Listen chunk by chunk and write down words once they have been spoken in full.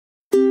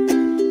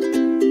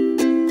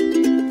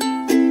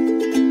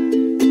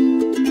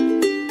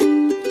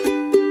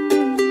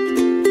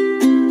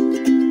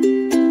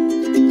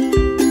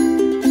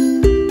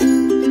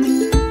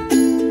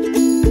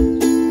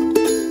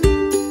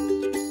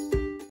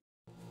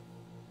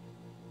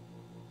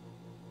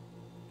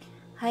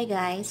Hi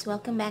guys,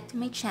 welcome back to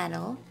my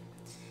channel.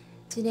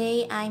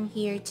 Today I'm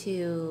here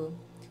to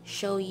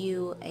show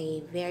you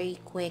a very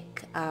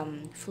quick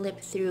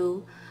flip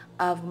through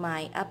of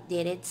my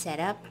updated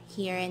setup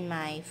here in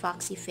my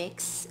Foxy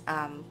Fix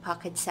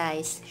pocket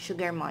size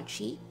sugar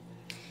mochi.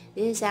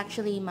 This is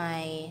actually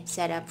my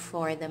setup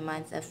for the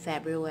month of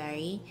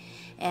February,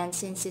 and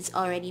since it's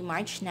already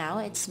March now,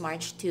 it's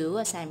March 2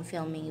 as I'm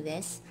filming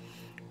this.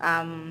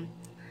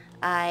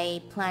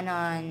 I plan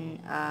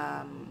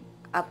on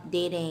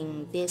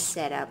updating this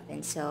setup,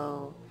 and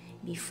so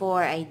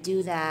before I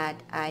do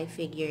that, I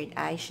figured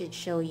I should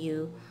show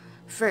you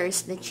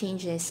first the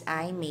changes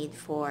I made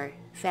for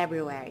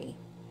February.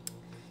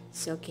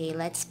 So okay,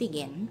 let's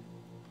begin.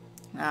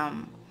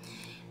 Um,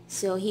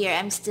 so here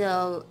I'm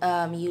still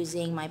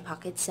using my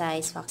pocket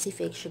size Foxy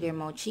Fake Sugar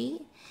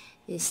Mochi.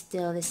 It's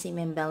still the same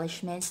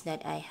embellishments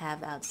that I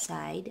have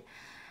outside.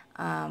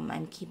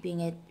 I'm keeping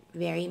it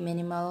very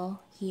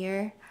minimal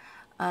here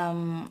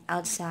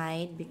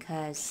outside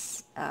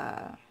because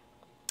I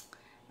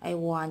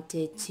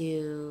wanted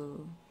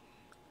to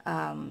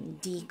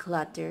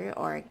declutter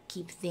or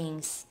keep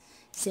things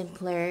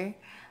simpler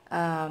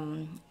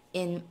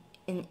in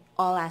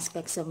all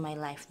aspects of my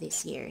life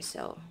this year.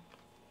 So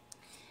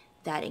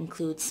that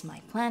includes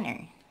my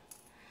planner.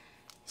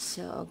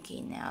 So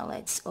okay, now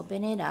let's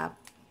open it up.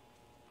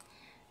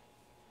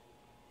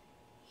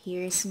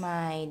 Here's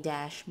my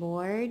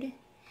dashboard,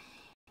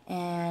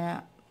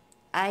 and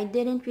I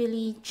didn't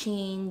really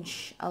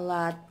change a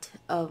lot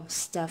of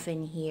stuff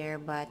in here,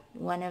 but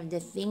one of the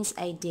things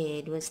I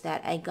did was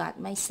that I got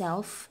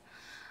myself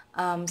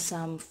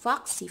some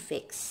Foxy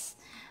Fix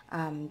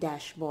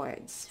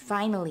dashboards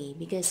finally,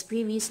 because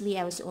previously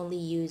I was only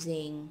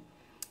using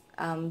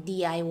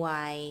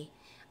DIY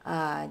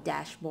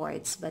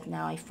dashboards, but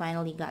now I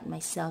finally got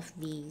myself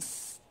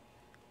these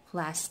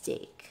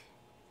plastic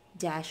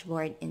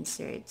dashboard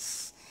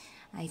inserts.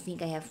 I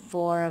think I have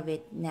 4 of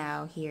it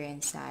now here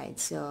inside,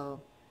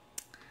 so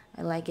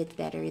I like it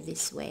better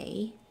this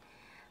way.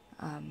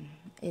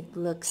 It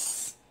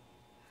looks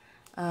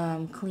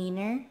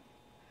cleaner,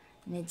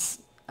 and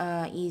it's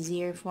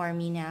easier for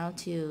me now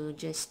to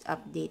just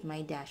update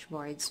my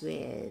dashboards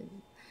with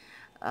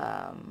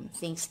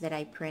things that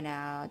I print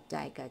out,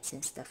 die cuts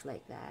and stuff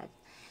like that.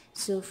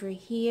 So for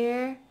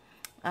here,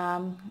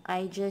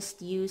 I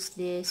just used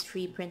this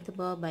free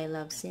printable by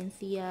Love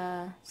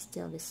Cynthia.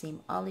 Still the same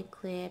ollie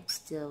clip,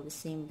 still the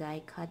same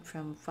die cut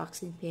from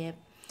Fox and Pip.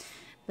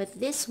 But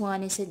this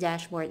one is a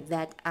dashboard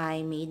that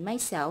I made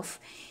myself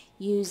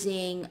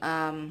using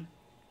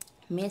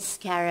Miss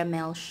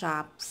Caramel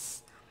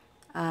Shop's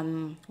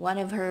one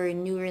of her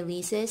new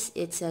releases.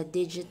 It's a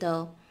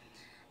digital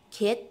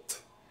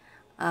kit.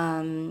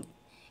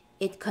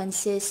 It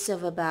consists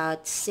of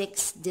about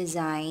 6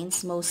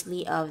 designs,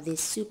 mostly of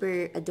this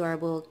super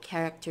adorable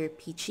character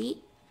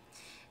Peachy.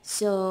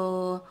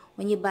 So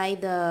when you buy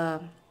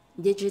the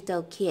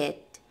digital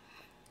kit,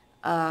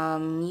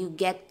 you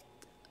get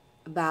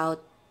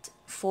about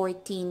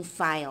 14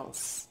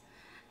 files.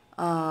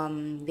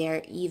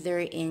 They're either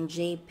in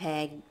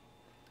JPEG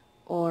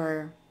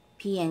or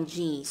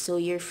PNG, so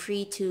you're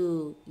free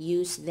to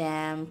use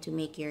them to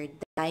make your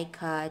die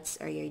cuts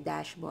or your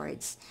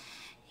dashboards.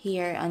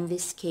 Here on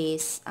this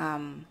case,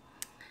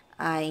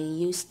 I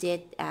used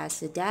it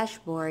as a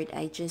dashboard.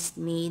 I just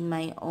made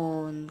my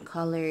own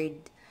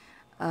colored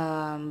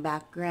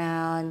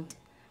background,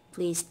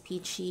 placed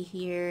Peachy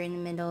here in the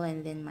middle,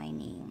 and then my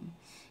name.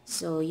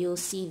 So you'll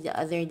see the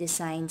other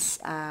designs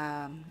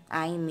I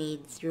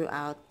made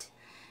throughout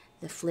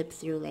the flip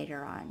through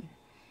later on.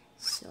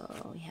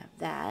 So we have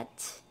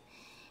that.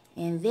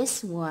 And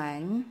this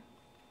one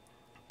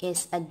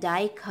is a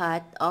die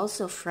cut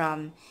also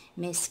from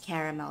Miss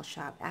Caramel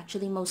Shop.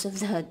 Actually, most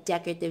of the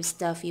decorative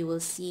stuff you will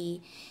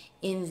see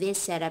in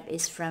this setup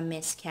is from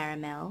Miss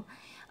Caramel.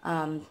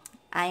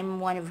 I'm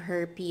one of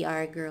her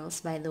PR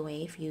girls, by the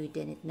way, if you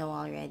didn't know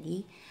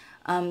already.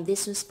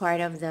 This was part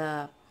of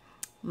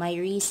my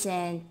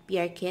recent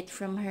PR kit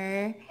from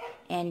her,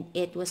 and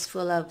it was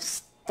full of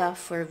stuff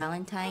for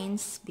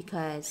Valentine's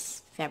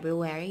because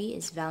February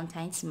is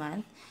Valentine's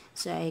month.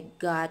 So I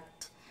got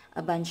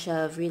a bunch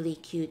of really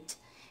cute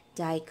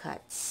die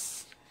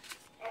cuts.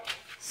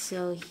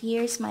 So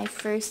here's my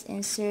first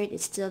insert.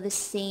 It's still the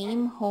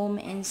same home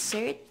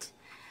insert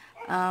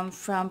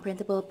from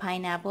Printable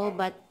Pineapple,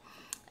 but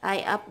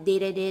I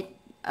updated it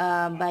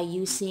by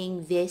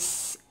using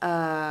this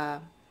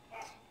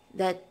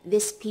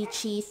this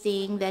peachy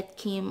thing that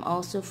came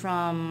also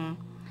from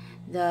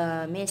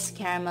the Miss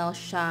Caramel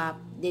Shop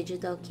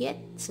digital kit.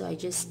 So I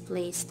just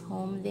placed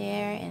home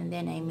there, and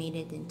then I made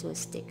it into a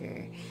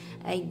sticker.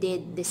 I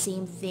did the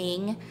same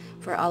thing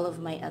for all of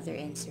my other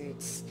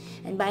inserts.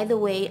 And by the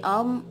way,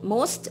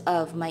 most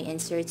of my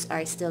inserts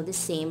are still the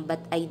same,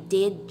 but I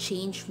did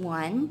change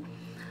one,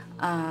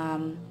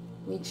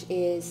 which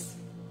is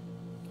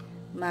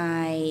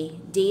my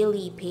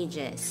daily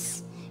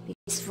pages.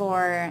 Because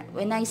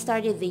when I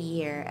started the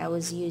year, I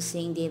was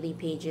using daily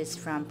pages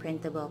from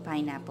Printable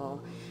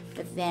Pineapple.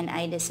 But then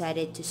I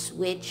decided to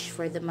switch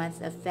for the month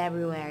of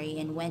February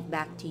and went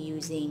back to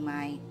using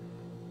my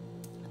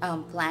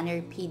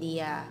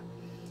Plannerpedia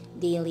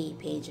daily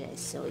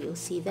pages. So you'll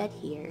see that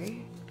here.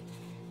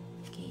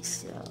 Okay,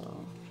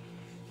 so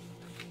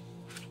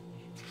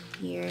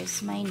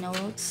here's my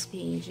notes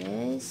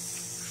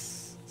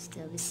pages.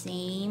 Still the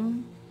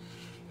same.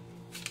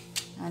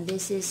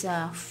 This is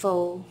a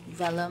faux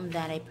vellum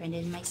that I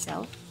printed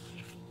myself.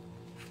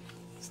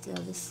 Still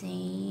the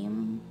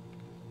same.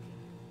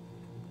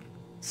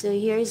 So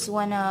here's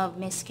one of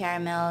Miss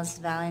Caramel's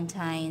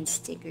Valentine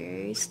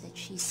stickers that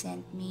she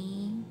sent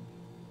me.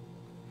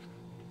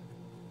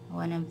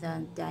 One of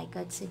the die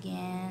cuts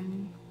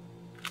again.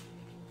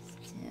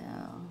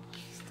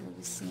 Still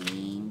the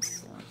same.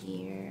 So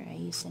here I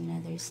use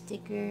another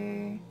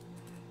sticker.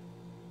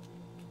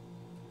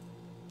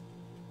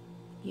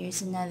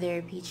 Here's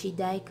another peachy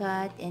die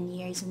cut, and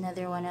here's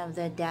another one of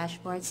the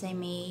dashboards I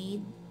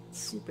made.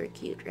 Super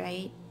cute,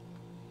 right?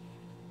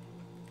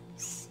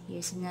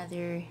 Here's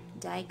another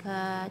die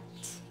cut.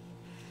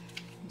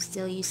 I'm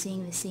still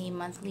using the same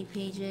monthly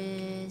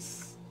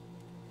pages.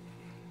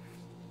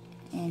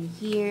 And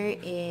here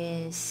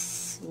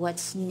is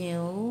what's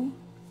new.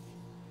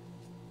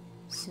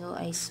 So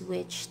I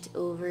switched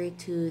over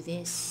to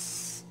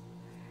this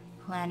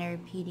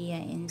Plannerpedia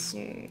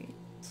insert.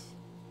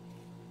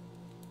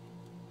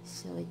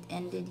 So it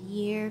ended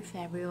here,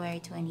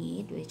 February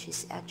 28, which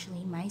is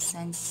actually my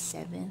son's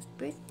 7th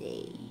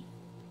birthday.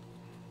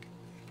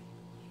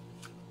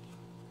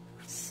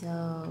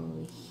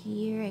 So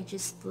here I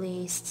just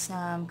placed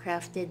some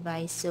Crafted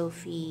by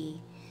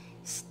Sophie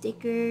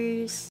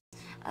stickers.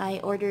 I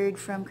ordered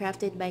from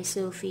Crafted by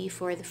Sophie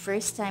for the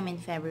first time in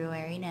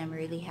February, and I'm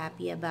really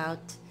happy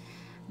about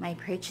my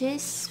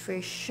purchase.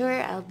 For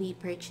sure I'll be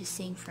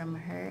purchasing from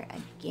her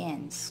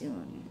again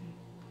soon.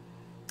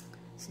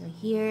 So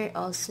here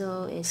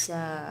also is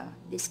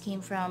this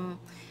came from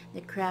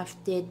the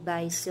Crafted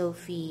by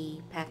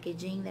Sophie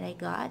packaging that I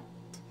got.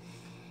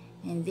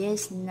 And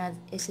this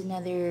is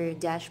another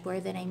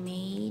dashboard that I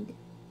made.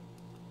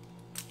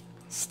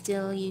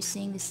 Still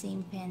using the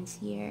same pens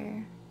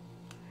here.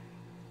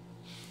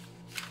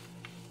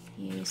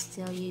 Here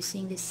still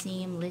using the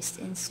same list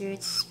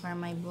inserts for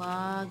my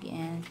blog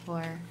and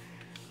for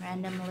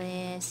random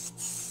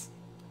lists.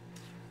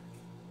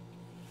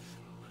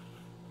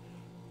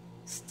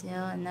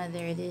 Still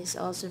another, this is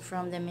also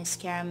from the Miss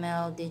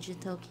Caramel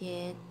digital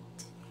kit.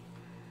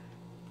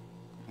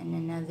 And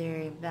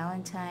another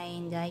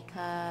Valentine die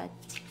cut.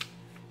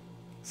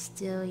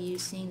 Still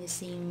using the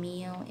same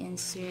meal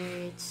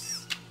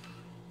inserts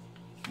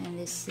and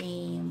the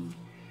same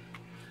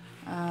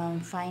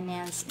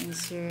finance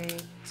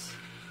insert.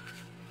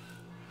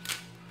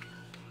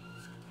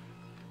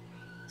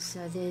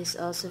 So this is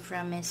also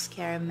from Miss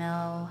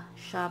Caramel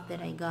shop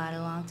that I got a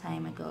long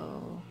time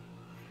ago.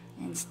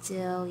 And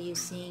still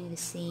using the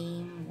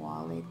same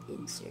wallet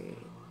insert.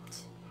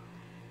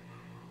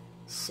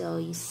 So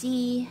you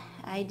see,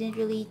 I didn't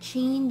really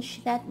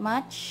change that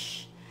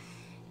much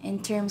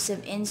in terms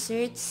of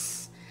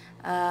inserts.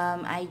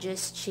 I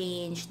just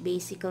changed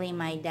basically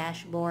my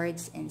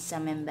dashboards and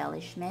some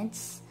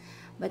embellishments.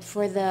 But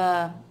for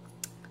the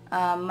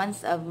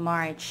month of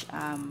March,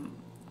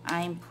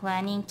 I'm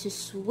planning to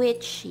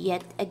switch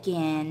yet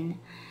again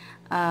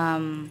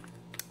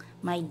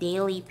my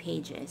daily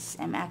pages.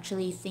 I'm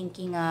actually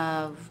thinking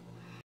of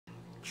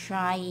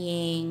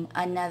trying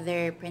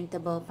another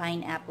printable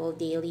pineapple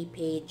daily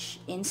page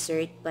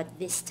insert, but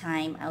this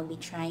time I'll be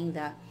trying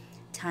the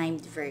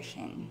timed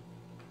version.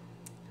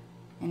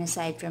 And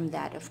aside from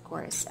that, of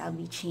course, I'll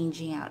be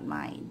changing out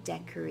my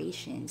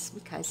decorations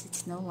because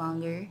it's no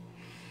longer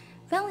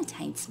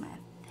Valentine's month.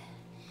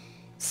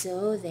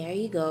 So there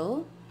you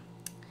go.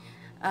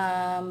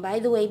 By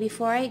the way,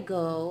 before I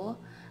go,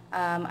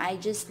 I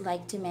just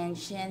like to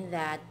mention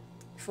that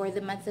for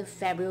the month of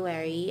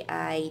February,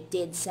 I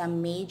did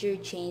some major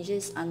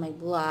changes on my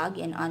blog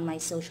and on my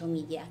social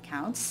media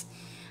accounts.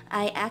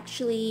 I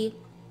actually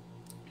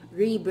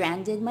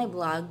rebranded my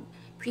blog.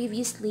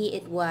 Previously,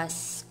 it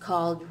was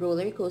called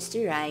Roller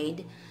Coaster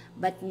Ride,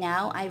 but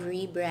now I've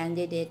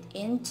rebranded it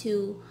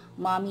into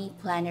Mommy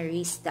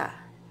Plannerista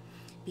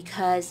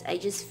because I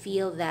just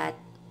feel that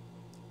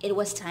it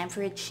was time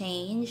for a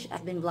change.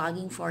 I've been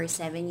blogging for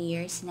 7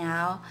 years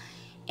now,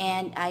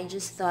 and I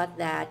just thought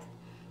that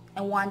I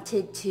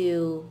wanted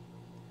to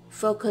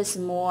focus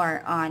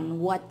more on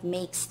what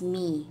makes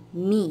me,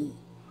 me,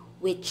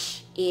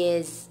 which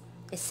is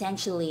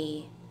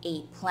essentially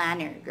a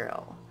planner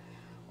girl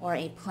or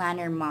a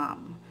planner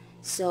mom.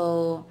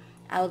 So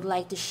I would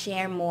like to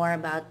share more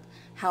about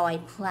how I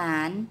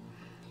plan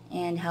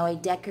and how I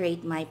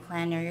decorate my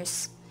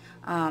planners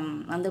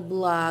on the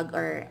blog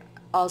or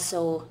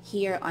also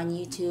here on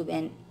YouTube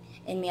and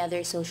in my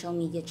other social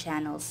media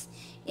channels,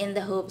 in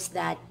the hopes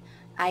that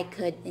I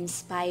could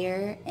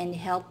inspire and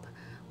help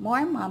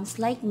more moms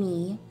like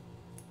me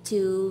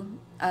to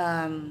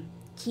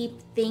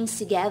keep things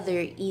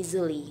together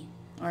easily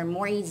or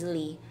more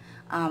easily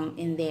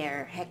in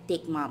their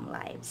hectic mom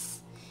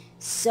lives.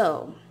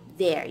 So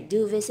there.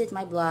 Do visit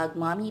my blog,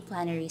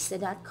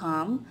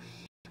 mommyplannerista.com.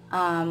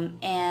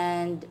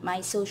 And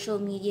my social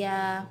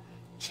media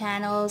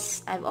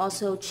channels, I've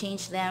also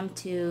changed them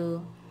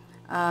to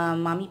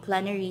Mommy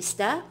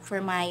Plannerista for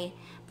my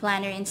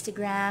planner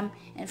Instagram,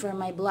 and for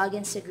my blog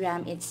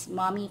Instagram, it's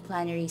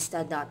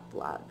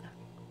mommyplannerista.blog.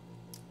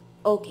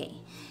 Okay,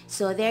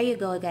 so there you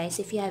go, guys.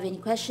 If you have any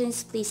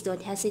questions, please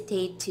don't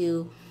hesitate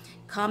to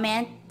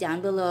comment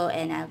down below,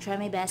 and I'll try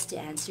my best to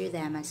answer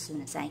them as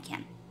soon as I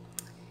can.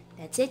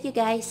 That's it, you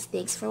guys.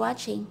 Thanks for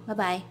watching.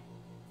 Bye-bye.